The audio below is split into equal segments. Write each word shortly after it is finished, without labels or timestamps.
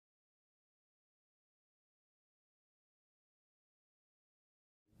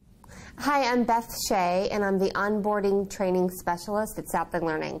Hi, I'm Beth Shea, and I'm the Onboarding Training Specialist at Sapling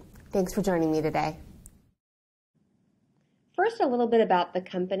Learning. Thanks for joining me today. First, a little bit about the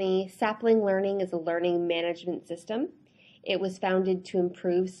company. Sapling Learning is a learning management system. It was founded to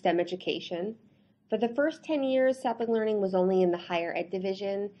improve STEM education. For the first 10 years, Sapling Learning was only in the higher ed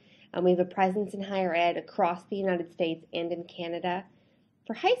division. We have a presence in higher ed across the United States and in Canada.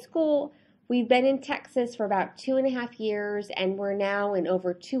 For high school, we've been in Texas for about 2.5 years, and we're now in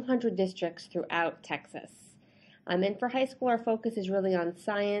over 200 districts throughout Texas. And for high school, our focus is really on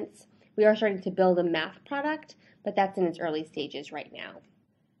science. We are starting to build a math product, but that's in its early stages right now.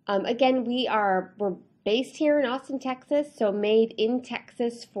 Again, we're based here in Austin, Texas, so made in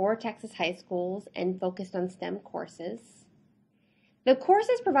Texas for Texas high schools and focused on STEM courses. The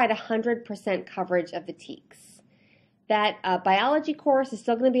courses provide 100% coverage of the TEKS. That biology course is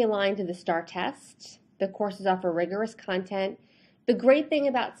still going to be aligned to the STAR test. The courses offer rigorous content. The great thing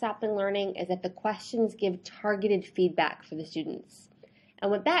about Sapling Learning is that the questions give targeted feedback for the students.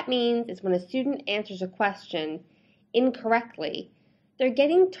 And what that means is when a student answers a question incorrectly, they're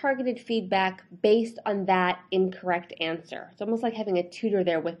getting targeted feedback based on that incorrect answer. It's almost like having a tutor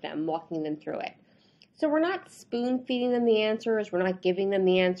there with them, walking them through it. So we're not spoon-feeding them the answers. We're not giving them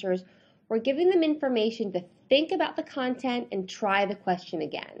the answers. We're giving them information to think about the content and try the question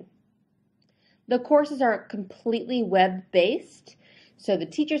again. The courses are completely web-based, so the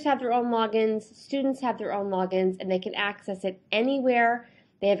teachers have their own logins, students have their own logins, and they can access it anywhere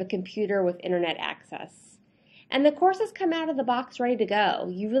they have a computer with internet access. And the courses come out of the box ready to go.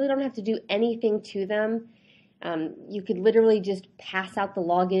 You really don't have to do anything to them. You could literally just pass out the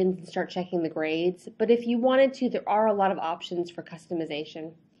logins and start checking the grades. But if you wanted to, there are a lot of options for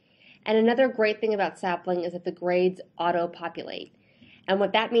customization. And another great thing about Sapling is that the grades auto-populate. And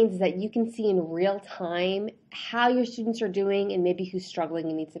what that means is that you can see in real time how your students are doing and maybe who's struggling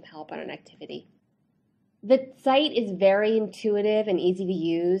and needs some help on an activity. The site is very intuitive and easy to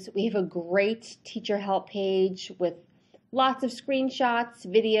use. We have a great teacher help page with lots of screenshots,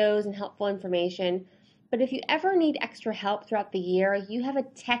 videos, and helpful information. But if you ever need extra help throughout the year, you have a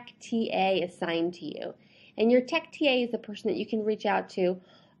tech TA assigned to you. And your tech TA is the person that you can reach out to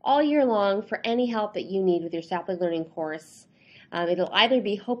all year long for any help that you need with your Sapling Learning course. It'll either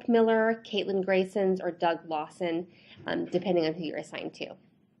be Hope Miller, Caitlin Graysons, or Doug Lawson, depending on who you're assigned to.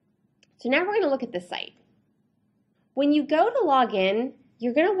 So now we're going to look at the site. When you go to log in,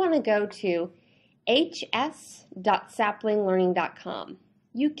 you're going to want to go to hs.saplinglearning.com.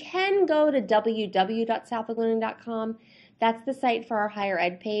 You can go to www.saplinglearning.com. That's the site for our higher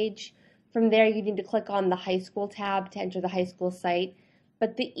ed page. From there, you need to click on the high school tab to enter the high school site.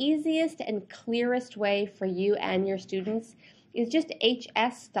 But the easiest and clearest way for you and your students is just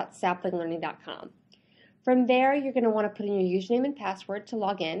hs.saplinglearning.com. From there, you're going to want to put in your username and password to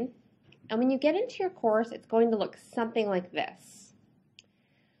log in. And when you get into your course, it's going to look something like this.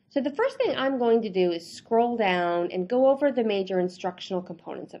 So the first thing I'm going to do is scroll down and go over the major instructional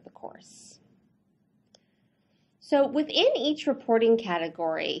components of the course. So within each reporting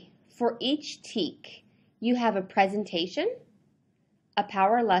category, for each TEK, you have a presentation, a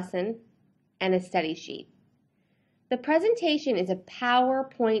power lesson, and a study sheet. The presentation is a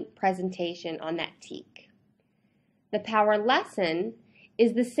PowerPoint presentation on that TEK. The power lesson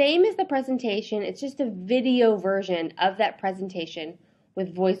is the same as the presentation, it's just a video version of that presentation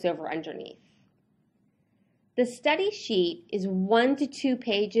with voiceover underneath. The study sheet is 1 to 2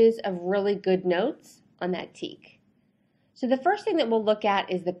 pages of really good notes on that TEK. So the first thing that we'll look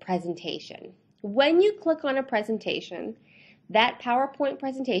at is the presentation. When you click on a presentation, that PowerPoint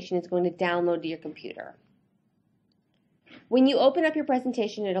presentation is going to download to your computer. When you open up your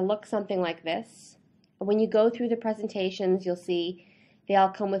presentation, it'll look something like this. When you go through the presentations, you'll see they all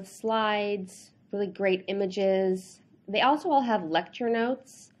come with slides, really great images. They also all have lecture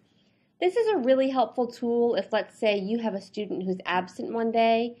notes. This is a really helpful tool if, let's say, you have a student who's absent one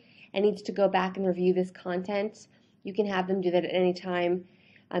day and needs to go back and review this content. You can have them do that at any time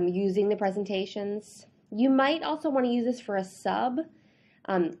using the presentations. You might also want to use this for a sub.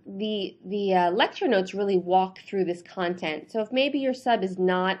 The lecture notes really walk through this content. So if maybe your sub is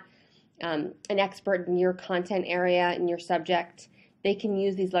not an expert in your content area, in your subject, they can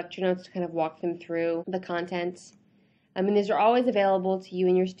use these lecture notes to kind of walk them through the content. And these are always available to you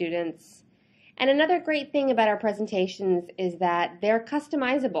and your students. And another great thing about our presentations is that they're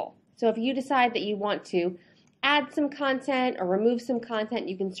customizable. So if you decide that you want to add some content or remove some content,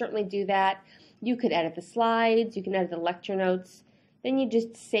 you can certainly do that. You could edit the slides, you can edit the lecture notes, then you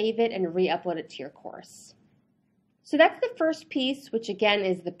just save it and re-upload it to your course. So that's the first piece, which again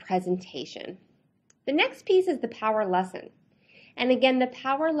is the presentation. The next piece is the power lesson. And again, the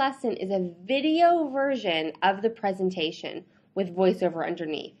power lesson is a video version of the presentation with voiceover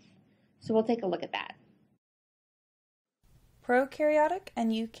underneath. So we'll take a look at that. Prokaryotic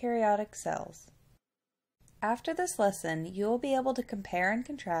and eukaryotic cells. After this lesson, you will be able to compare and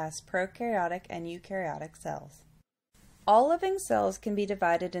contrast prokaryotic and eukaryotic cells. All living cells can be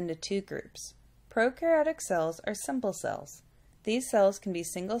divided into two groups. Prokaryotic cells are simple cells. These cells can be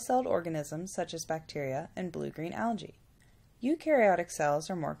single-celled organisms such as bacteria and blue-green algae. Eukaryotic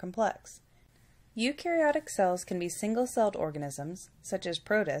cells are more complex. Eukaryotic cells can be single-celled organisms such as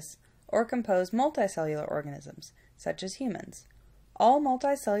protists or compose multicellular organisms such as humans. All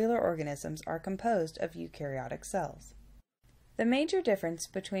multicellular organisms are composed of eukaryotic cells. The major difference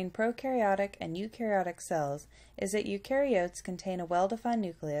between prokaryotic and eukaryotic cells is that eukaryotes contain a well-defined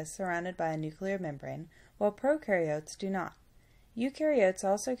nucleus surrounded by a nuclear membrane, while prokaryotes do not. Eukaryotes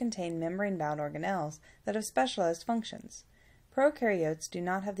also contain membrane-bound organelles that have specialized functions. Prokaryotes do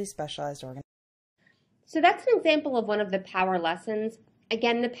not have these specialized organelles. So that's an example of one of the power lessons.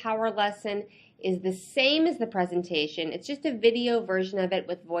 Again, the power lesson is the same as the presentation. It's just a video version of it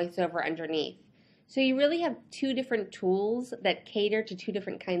with voiceover underneath. So you really have two different tools that cater to two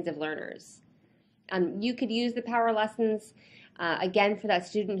different kinds of learners. You could use the power lessons, again, for that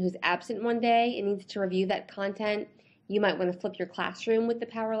student who's absent one day and needs to review that content. You might want to flip your classroom with the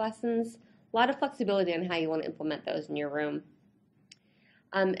power lessons. A lot of flexibility on how you want to implement those in your room.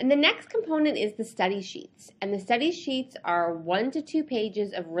 And the next component is the study sheets. And the study sheets are 1 to 2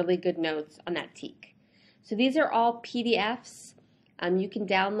 pages of really good notes on that TEK. So these are all PDFs. You can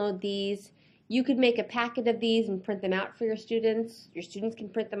download these. You could make a packet of these and print them out for your students. Your students can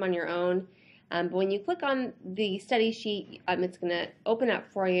print them on your own. But when you click on the study sheet, it's going to open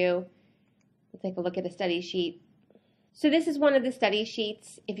up for you. We'll take a look at a study sheet. So this is one of the study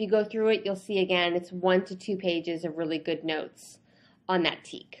sheets. If you go through it, you'll see again, it's 1 to 2 pages of really good notes on that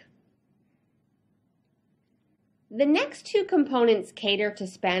TEK. The next two components cater to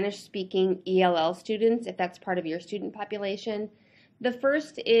Spanish-speaking ELL students, if that's part of your student population. The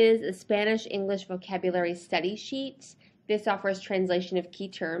first is a Spanish-English vocabulary study sheet. This offers translation of key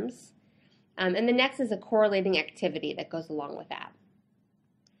terms. And the next is a correlating activity that goes along with that.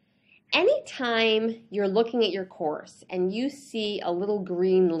 Anytime you're looking at your course and you see a little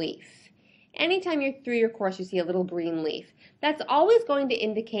green leaf, anytime you're through your course you see a little green leaf, that's always going to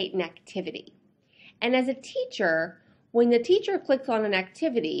indicate an activity. And as a teacher, when the teacher clicks on an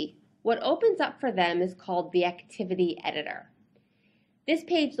activity, what opens up for them is called the activity editor. This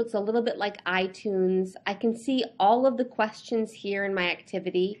page looks a little bit like iTunes. I can see all of the questions here in my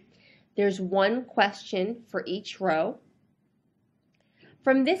activity. There's one question for each row.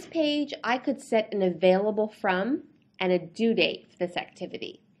 From this page, I could set an available from and a due date for this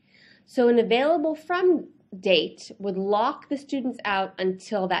activity. So an available from date would lock the students out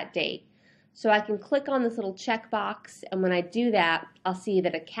until that date. So I can click on this little checkbox, and when I do that, I'll see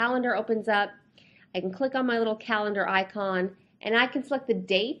that a calendar opens up. I can click on my little calendar icon, and I can select the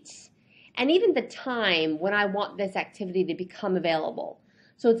date and even the time when I want this activity to become available.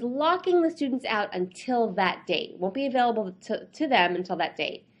 So it's locking the students out until that date. It won't be available to them until that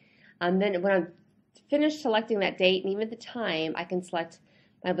date. Then when I'm finished selecting that date and even the time, I can select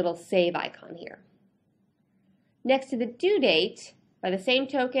my little save icon here. Next to the due date, by the same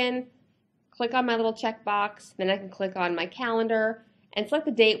token, click on my little checkbox, then I can click on my calendar and select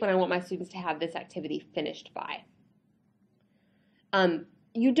the date when I want my students to have this activity finished by.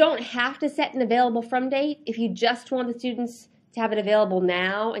 You don't have to set an available from date. If you just want the students to have it available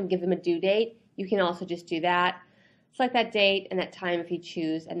now and give them a due date, you can also just do that. Select that date and that time if you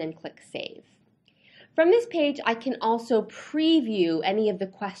choose, and then click Save. From this page, I can also preview any of the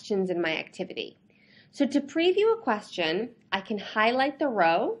questions in my activity. So to preview a question, I can highlight the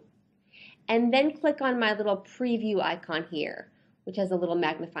row and then click on my little preview icon here, which has a little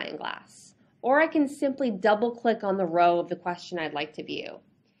magnifying glass. Or I can simply double click on the row of the question I'd like to view.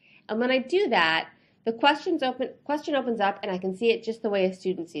 And when I do that, the question opens up and I can see it just the way a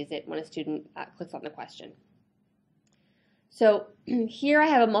student sees it when a student clicks on the question. So here I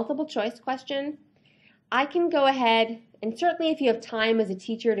have a multiple choice question. I can go ahead, and certainly if you have time as a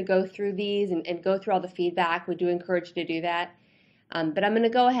teacher to go through these and go through all the feedback, we do encourage you to do that. But I'm going to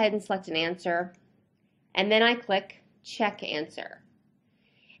go ahead and select an answer, and then I click Check Answer.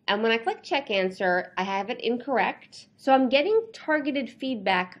 And when I click Check Answer, I have it incorrect, so I'm getting targeted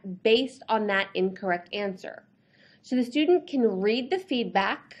feedback based on that incorrect answer. So the student can read the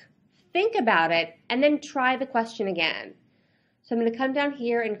feedback, think about it, and then try the question again. So I'm going to come down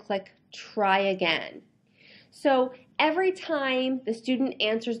here and click Try Again. So every time the student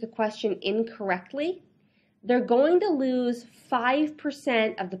answers the question incorrectly, they're going to lose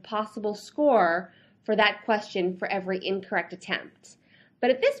 5% of the possible score for that question for every incorrect attempt.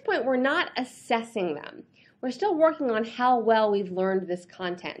 But at this point, we're not assessing them. We're still working on how well we've learned this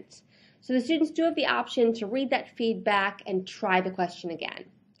content. So the students do have the option to read that feedback and try the question again.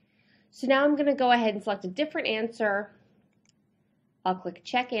 So now I'm going to go ahead and select a different answer. I'll click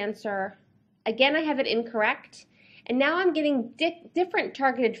Check Answer. Again, I have it incorrect. And now I'm getting different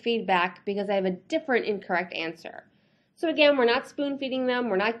targeted feedback because I have a different incorrect answer. So again, we're not spoon feeding them,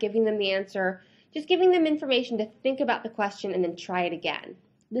 we're not giving them the answer, just giving them information to think about the question and then try it again.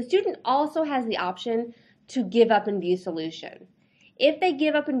 The student also has the option to give up and view solution. If they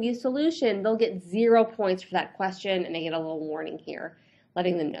give up and view solution, they'll get 0 points for that question, and they get a little warning here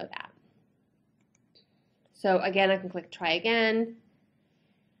letting them know that. So again, I can click Try Again.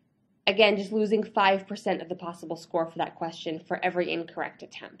 Again, just losing 5% of the possible score for that question for every incorrect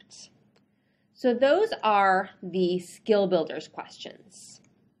attempt. So those are the skill builders questions.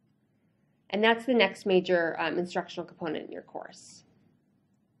 And that's the next major instructional component in your course.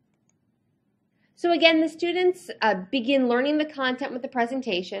 So again, the students begin learning the content with the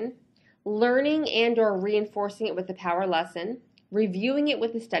presentation, learning and or reinforcing it with the power lesson, reviewing it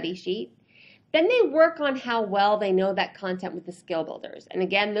with the study sheet. Then they work on how well they know that content with the skill builders. And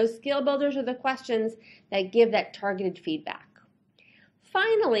again, those skill builders are the questions that give that targeted feedback.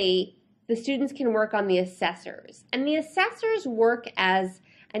 Finally, the students can work on the assessors. And the assessors work as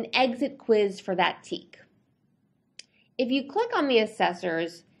an exit quiz for that TEK. If you click on the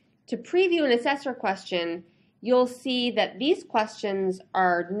assessors to preview an assessor question, you'll see that these questions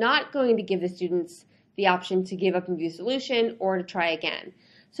are not going to give the students the option to give up and view solution or to try again.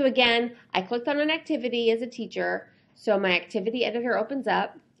 So again, I clicked on an activity as a teacher, so my activity editor opens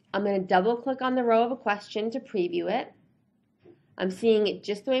up. I'm going to double click on the row of a question to preview it. I'm seeing it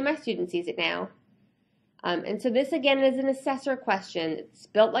just the way my student sees it now. And so this again is an assessor question. It's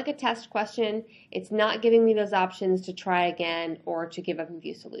built like a test question. It's not giving me those options to try again or to give up and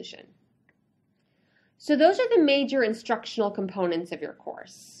view solution. So those are the major instructional components of your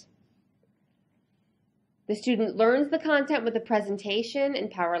course. The student learns the content with the presentation and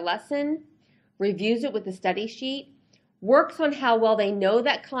power lesson, reviews it with the study sheet, works on how well they know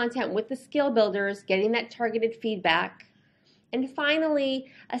that content with the skill builders, getting that targeted feedback, and finally,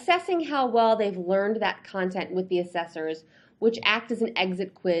 assessing how well they've learned that content with the assessors, which act as an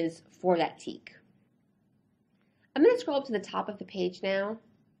exit quiz for that TEK. I'm going to scroll up to the top of the page now.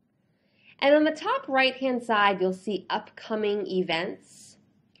 And on the top right-hand side, you'll see upcoming events.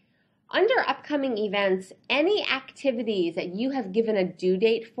 Under upcoming events, any activities that you have given a due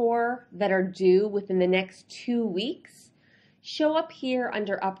date for that are due within the next 2 weeks show up here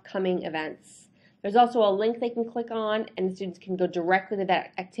under upcoming events. There's also a link they can click on, and the students can go directly to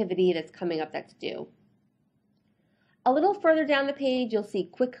that activity that's coming up that's due. A little further down the page, you'll see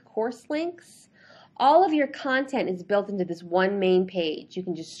quick course links. All of your content is built into this one main page. You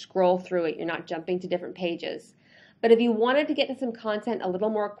can just scroll through it. You're not jumping to different pages. But if you wanted to get to some content a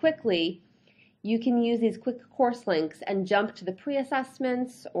little more quickly, you can use these quick course links and jump to the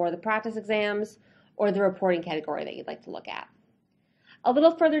pre-assessments or the practice exams or the reporting category that you'd like to look at. A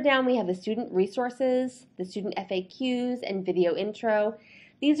little further down, we have the student resources, the student FAQs, and video intro.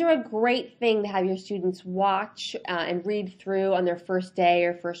 These are a great thing to have your students watch and read through on their first day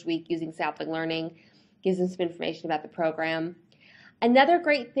or first week using Sapling Learning. Gives them some information about the program. Another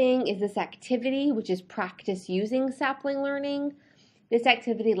great thing is this activity, which is practice using Sapling Learning. This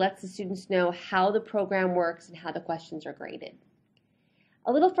activity lets the students know how the program works and how the questions are graded.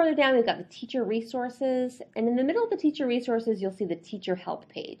 A little further down, we've got the teacher resources, and in the middle of the teacher resources, you'll see the teacher help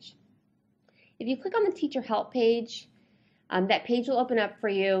page. If you click on the teacher help page, that page will open up for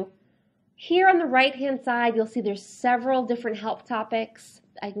you. Here on the right-hand side, you'll see there's several different help topics.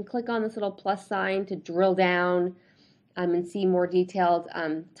 I can click on this little plus sign to drill down and see more detailed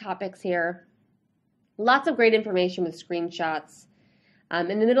topics here. Lots of great information with screenshots.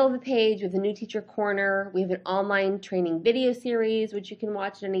 In the middle of the page with the new teacher corner, we have an online training video series which you can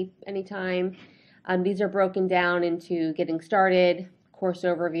watch at any time. These are broken down into getting started, course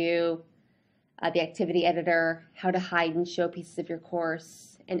overview, the activity editor, how to hide and show pieces of your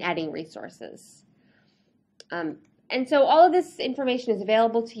course, and adding resources. And so all of this information is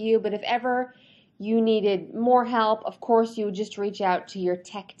available to you, but if ever you needed more help, of course you would just reach out to your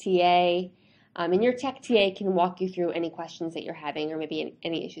tech TA. And your tech TA can walk you through any questions that you're having or maybe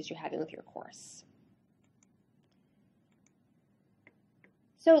any issues you're having with your course.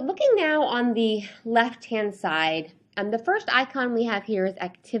 So looking now on the left-hand side, the first icon we have here is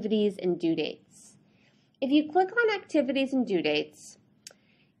activities and due dates. If you click on activities and due dates,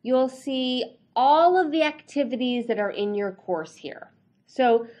 you'll see all of the activities that are in your course here.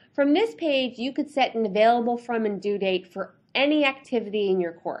 So from this page, you could set an available from and due date for any activity in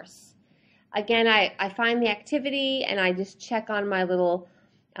your course. Again, I find the activity and I just check on my little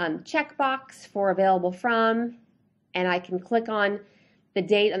checkbox for available from, and I can click on the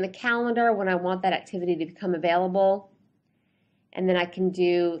date on the calendar when I want that activity to become available. And then I can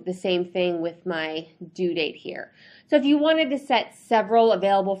do the same thing with my due date here. So if you wanted to set several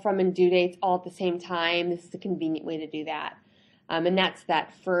available from and due dates all at the same time, this is a convenient way to do that. And that's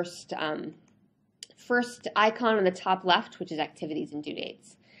that first icon on the top left, which is activities and due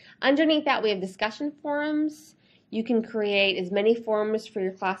dates. Underneath that, we have discussion forums. You can create as many forums for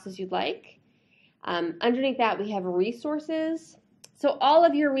your class as you'd like. Underneath that, we have resources. So all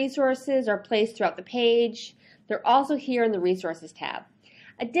of your resources are placed throughout the page. They're also here in the Resources tab.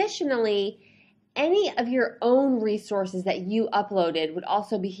 Additionally, any of your own resources that you uploaded would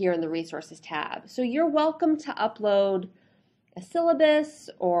also be here in the Resources tab. So you're welcome to upload a syllabus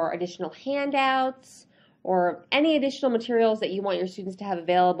or additional handouts or any additional materials that you want your students to have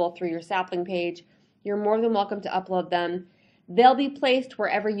available through your sapling page. You're more than welcome to upload them. They'll be placed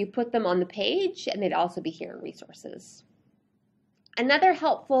wherever you put them on the page, and they'd also be here in Resources. Another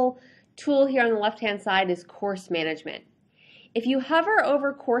helpful tool here on the left-hand side is course management. If you hover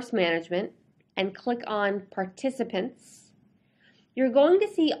over course management and click on participants, you're going to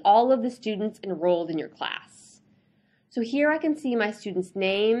see all of the students enrolled in your class. So here I can see my students'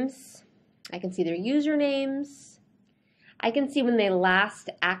 names, I can see their usernames, I can see when they last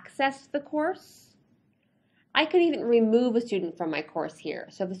accessed the course. I could even remove a student from my course here.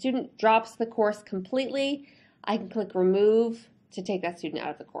 So if the student drops the course completely, I can click remove to take that student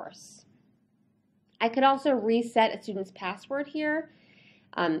out of the course. I could also reset a student's password here.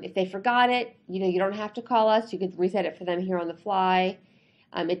 If they forgot it, you don't have to call us. You could reset it for them here on the fly.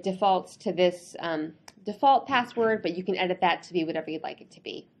 It defaults to this default password, but you can edit that to be whatever you'd like it to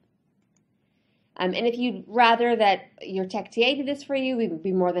be. And if you'd rather that your tech TA did this for you, we would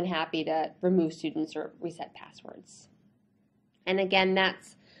be more than happy to remove students or reset passwords. And again,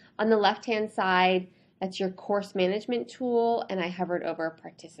 that's on the left-hand side. That's your course management tool, and I hovered over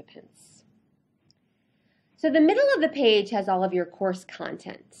participants. So the middle of the page has all of your course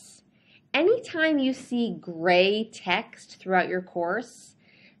contents. Anytime you see gray text throughout your course,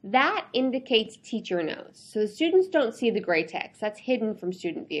 that indicates teacher knows. So the students don't see the gray text. That's hidden from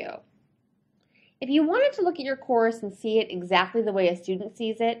student view. If you wanted to look at your course and see it exactly the way a student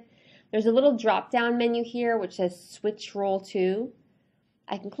sees it, there's a little drop-down menu here which says Switch Role To.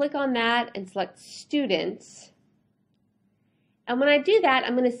 I can click on that and select Students. And when I do that,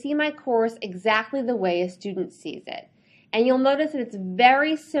 I'm going to see my course exactly the way a student sees it. And you'll notice that it's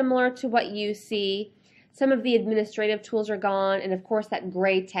very similar to what you see. Some of the administrative tools are gone, and of course that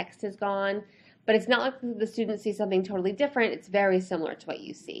gray text is gone. But it's not like the students see something totally different. It's very similar to what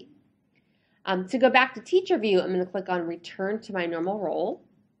you see. To go back to teacher view, I'm going to click on Return to my normal role.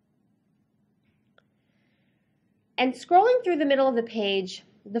 And scrolling through the middle of the page,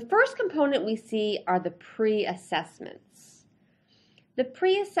 the first component we see are the pre-assessments. The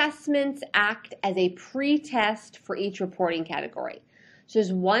pre-assessments act as a pre-test for each reporting category. So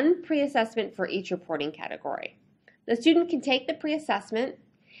there's one pre-assessment for each reporting category. The student can take the pre-assessment,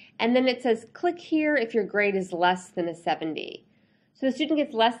 and then it says click here if your grade is less than a 70. So the student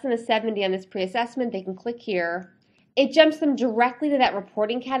gets less than a 70 on this pre-assessment, they can click here. It jumps them directly to that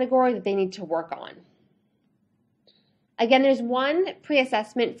reporting category that they need to work on. Again, there's one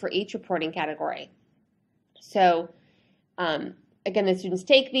pre-assessment for each reporting category. So again, the students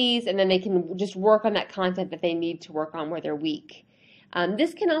take these and then they can just work on that content that they need to work on where they're weak.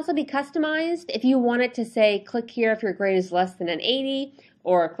 This can also be customized. If you want it to say click here if your grade is less than an 80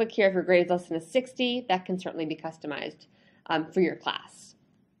 or click here if your grade is less than a 60, that can certainly be customized for your class.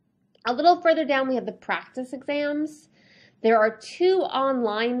 A little further down we have the practice exams. There are 2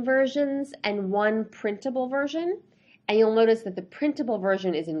 online versions and 1 printable version. And you'll notice that the printable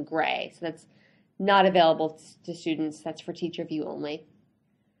version is in gray, so that's not available to students. That's for teacher view only.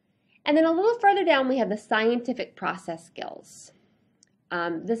 And then a little further down, we have the scientific process skills.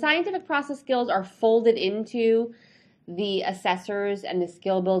 The scientific process skills are folded into the assessors and the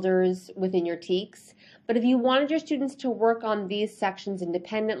skill builders within your TEKS. But if you wanted your students to work on these sections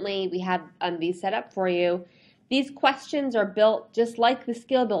independently, we have these set up for you. These questions are built just like the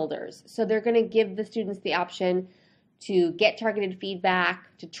skill builders. So they're going to give the students the option to get targeted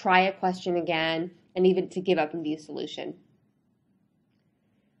feedback, to try a question again, and even to give up and view solution.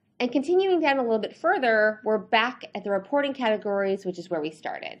 And continuing down a little bit further, we're back at the reporting categories, which is where we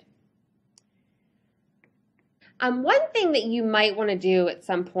started. One thing that you might want to do at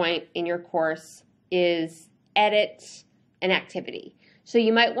some point in your course is edit an activity. So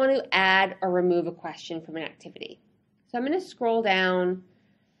you might want to add or remove a question from an activity. So I'm going to scroll down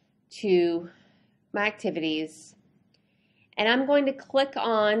to my activities, and I'm going to click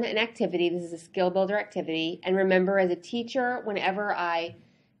on an activity. This is a skill builder activity. And remember, as a teacher, whenever I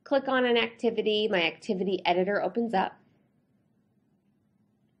click on an activity, my activity editor opens up.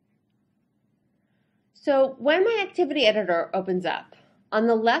 So when my activity editor opens up, on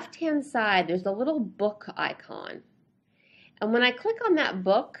the left-hand side, there's a little book icon. And when I click on that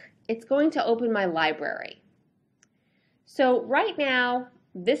book, it's going to open my library. So right now,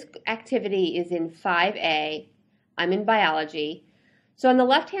 this activity is in 5A. I'm in biology. So on the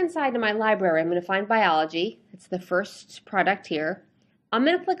left-hand side of my library, I'm going to find biology. It's the first product here. I'm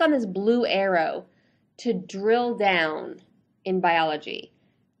going to click on this blue arrow to drill down in biology.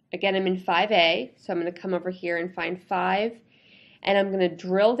 Again, I'm in 5A, so I'm going to come over here and find 5, and I'm going to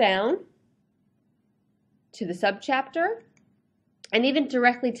drill down to the subchapter and even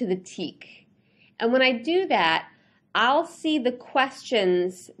directly to the TEK. And when I do that, I'll see the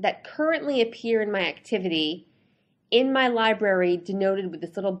questions that currently appear in my activity in my library denoted with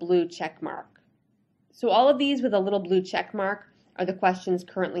this little blue check mark. So all of these with a little blue check mark are the questions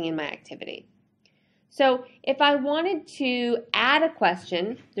currently in my activity. So if I wanted to add a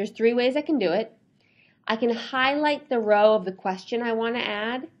question, there's 3 ways I can do it. I can highlight the row of the question I want to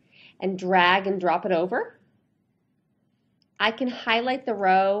add and drag and drop it over. I can highlight the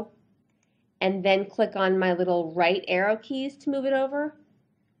row and then click on my little right arrow keys to move it over.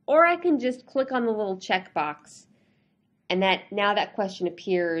 Or I can just click on the little checkbox, and now that question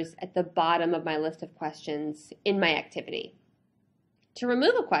appears at the bottom of my list of questions in my activity. To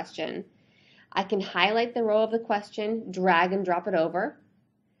remove a question, I can highlight the row of the question, drag and drop it over.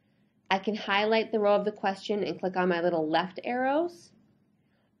 I can highlight the row of the question and click on my little left arrows.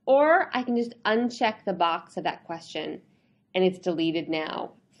 Or I can just uncheck the box of that question, and it's deleted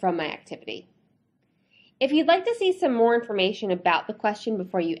now from my activity. If you'd like to see some more information about the question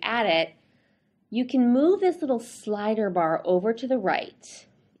before you add it, you can move this little slider bar over to the right.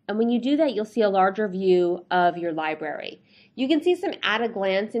 And when you do that, you'll see a larger view of your library. You can see some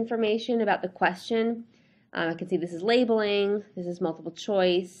at-a-glance information about the question. I can see this is labeling, this is multiple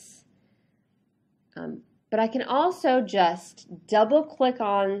choice. But I can also just double-click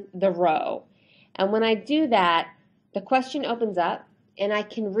on the row. And when I do that, the question opens up, and I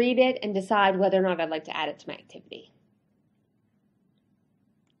can read it and decide whether or not I'd like to add it to my activity.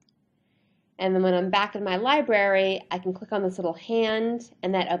 And then when I'm back in my library, I can click on this little hand,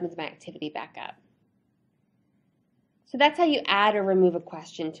 and that opens my activity back up. So that's how you add or remove a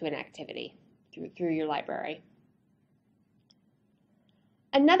question to an activity through your library.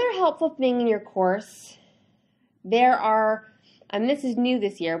 Another helpful thing in your course, there are, and this is new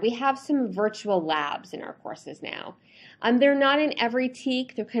this year, we have some virtual labs in our courses now. They're not in every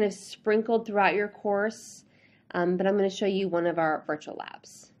TEK, they're kind of sprinkled throughout your course, but I'm going to show you one of our virtual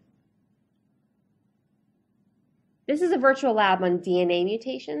labs. This is a virtual lab on DNA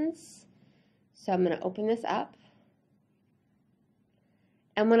mutations. So I'm going to open this up.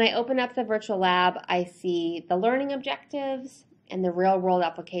 And when I open up the virtual lab, I see the learning objectives and the real-world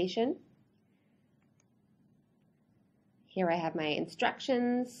application. Here I have my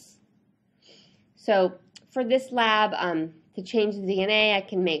instructions. So for this lab, to change the DNA, I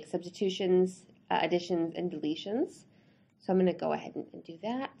can make substitutions, additions, and deletions. So I'm going to go ahead and do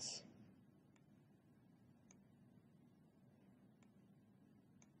that.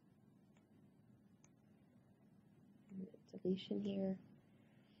 Deletion here.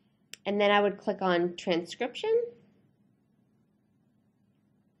 And then I would click on transcription.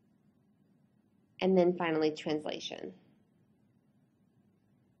 And then finally translation.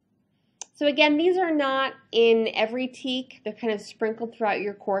 So again, these are not in every TEK. They're kind of sprinkled throughout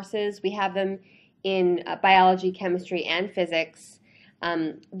your courses. We have them in biology, chemistry, and physics.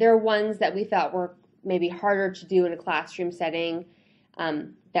 They're ones that we thought were maybe harder to do in a classroom setting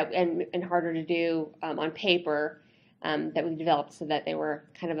and harder to do on paper. That we developed so that they were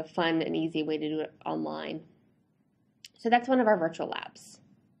kind of a fun and easy way to do it online. So that's one of our virtual labs.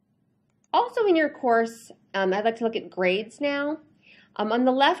 Also in your course, I'd like to look at grades now. On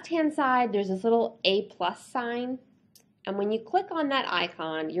the left-hand side, there's this little A+ sign, and when you click on that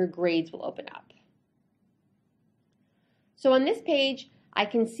icon, your grades will open up. So on this page, I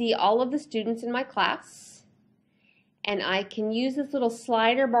can see all of the students in my class, and I can use this little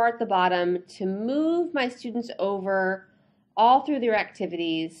slider bar at the bottom to move my students over all through their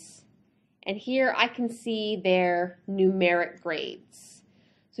activities. And here I can see their numeric grades.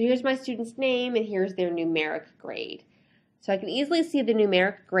 So here's my student's name and here's their numeric grade. So I can easily see the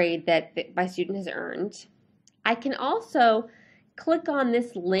numeric grade that my student has earned. I can also click on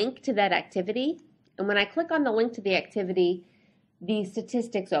this link to that activity, and when I click on the link to the activity, the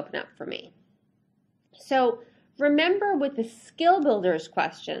statistics open up for me. So remember, with the skill builders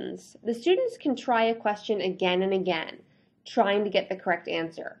questions, the students can try a question again and again, trying to get the correct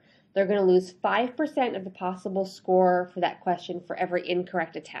answer. They're going to lose 5% of the possible score for that question for every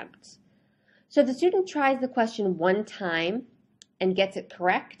incorrect attempt. So if the student tries the question one time and gets it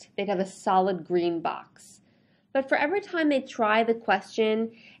correct, they'd have a solid green box. But for every time they try the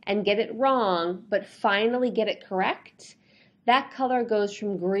question and get it wrong, but finally get it correct, that color goes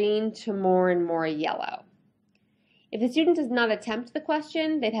from green to more and more yellow. If the student does not attempt the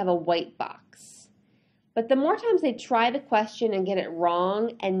question, they'd have a white box. But the more times they try the question and get it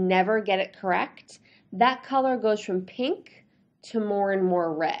wrong and never get it correct, that color goes from pink to more and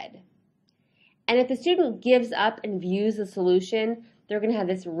more red. And if the student gives up and views the solution, they're going to have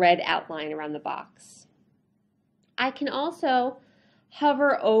this red outline around the box. I can also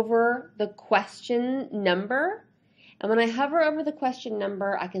hover over the question number. And when I hover over the question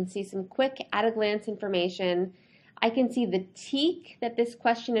number, I can see some quick at-a-glance information. I can see the TEK that this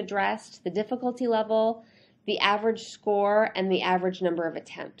question addressed, the difficulty level, the average score, and the average number of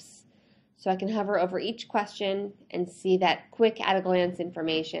attempts. So I can hover over each question and see that quick at-a-glance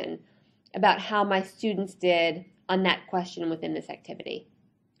information about how my students did on that question within this activity.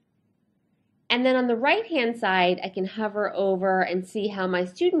 And then on the right-hand side, I can hover over and see how my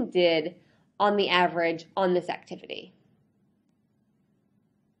student did on the average on this activity.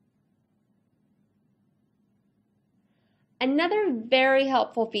 Another very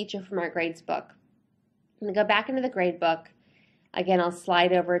helpful feature from our grades book. I'm going to go back into the grade book. Again, I'll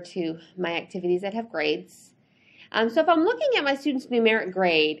slide over to my activities that have grades. So if I'm looking at my student's numeric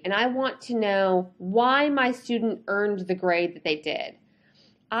grade and I want to know why my student earned the grade that they did,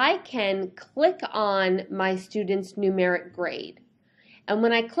 I can click on my student's numeric grade. And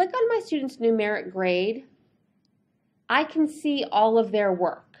when I click on my student's numeric grade, I can see all of their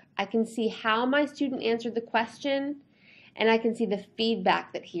work. I can see how my student answered the question, and I can see the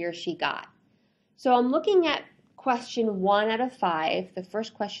feedback that he or she got. So I'm looking at question 1 out of 5, the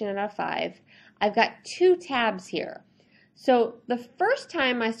first question out of 5. I've got 2 tabs here. So the first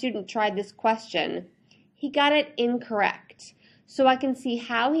time my student tried this question, he got it incorrect. So I can see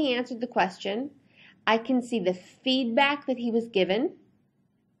how he answered the question. I can see the feedback that he was given.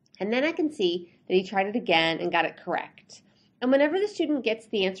 And then I can see that he tried it again and got it correct. And whenever the student gets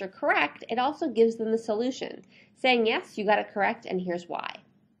the answer correct, it also gives them the solution, saying, yes, you got it correct, and here's why.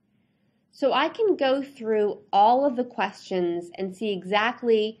 So I can go through all of the questions and see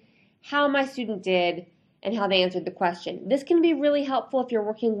exactly how my student did and how they answered the question. This can be really helpful if you're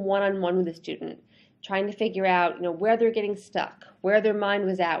working one-on-one with a student, trying to figure out where they're getting stuck, where their mind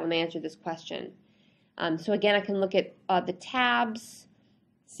was at when they answered this question. So again, I can look at the tabs,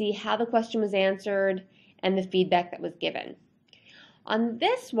 see how the question was answered, and the feedback that was given. On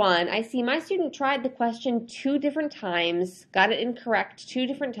this one, I see my student tried the question 2 different times, got it incorrect 2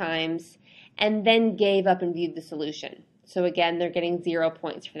 different times, and then gave up and viewed the solution. So again, they're getting 0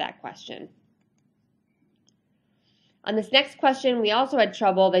 points for that question. On this next question, we also had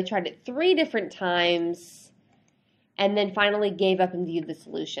trouble. They tried it 3 different times and then finally gave up and viewed the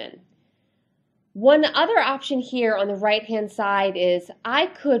solution. One other option here on the right-hand side is I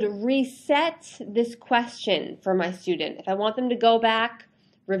could reset this question for my student. If I want them to go back,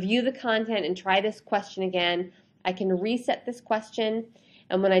 review the content, and try this question again, I can reset this question,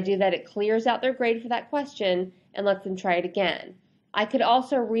 and when I do that, it clears out their grade for that question and lets them try it again. I could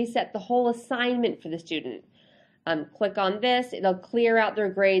also reset the whole assignment for the student. Click on this, it'll clear out their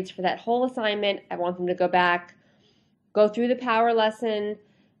grades for that whole assignment. I want them to go back, go through the power lesson,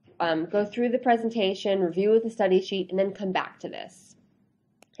 go through the presentation, review with the study sheet, and then come back to this.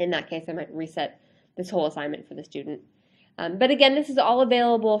 In that case, I might reset this whole assignment for the student. But again, this is all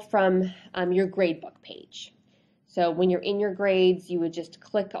available from your gradebook page. So when you're in your grades, you would just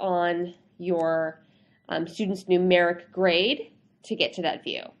click on your student's numeric grade to get to that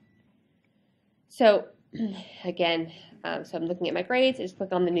view. So again, so I'm looking at my grades, I just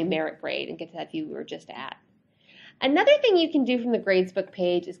click on the numeric grade and get to that view we were just at. Another thing you can do from the gradesbook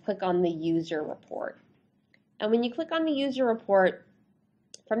page is click on the user report. And when you click on the user report,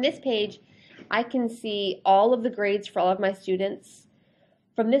 from this page, I can see all of the grades for all of my students.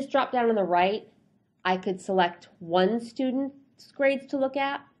 From this drop down on the right, I could select one student's grades to look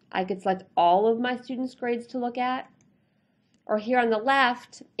at. I could select all of my students' grades to look at. Or here on the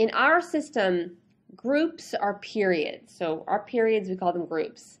left, in our system, Groups are periods. So our periods, we call them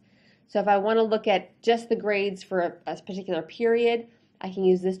groups. So if I want to look at just the grades for a particular period, I can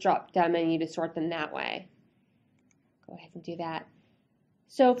use this drop-down menu to sort them that way. Go ahead and do that.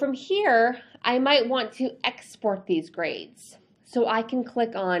 So from here, I might want to export these grades. So I can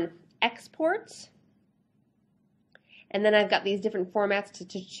click on Export, and then I've got these different formats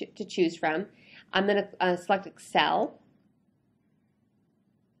to choose from. I'm going to select Excel.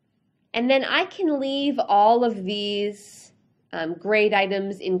 And then I can leave all of these grade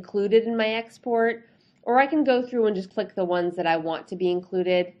items included in my export, or I can go through and just click the ones that I want to be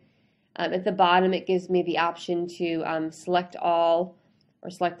included. At the bottom, it gives me the option to select all or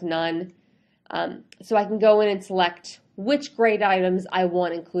select none. So I can go in and select which grade items I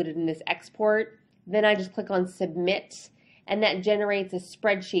want included in this export. Then I just click on Submit, and that generates a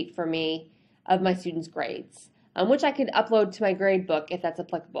spreadsheet for me of my students' grades, which I could upload to my grade book if that's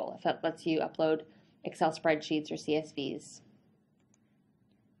applicable, if that lets you upload Excel spreadsheets or CSVs.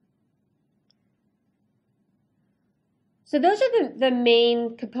 So those are the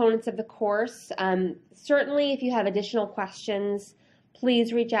main components of the course. Certainly, if you have additional questions,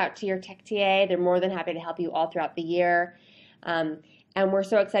 please reach out to your tech TA. They're more than happy to help you all throughout the year. And we're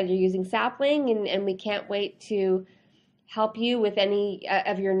so excited you're using Sapling, and we can't wait to help you with any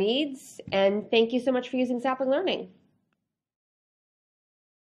of your needs. And thank you so much for using Sapling Learning.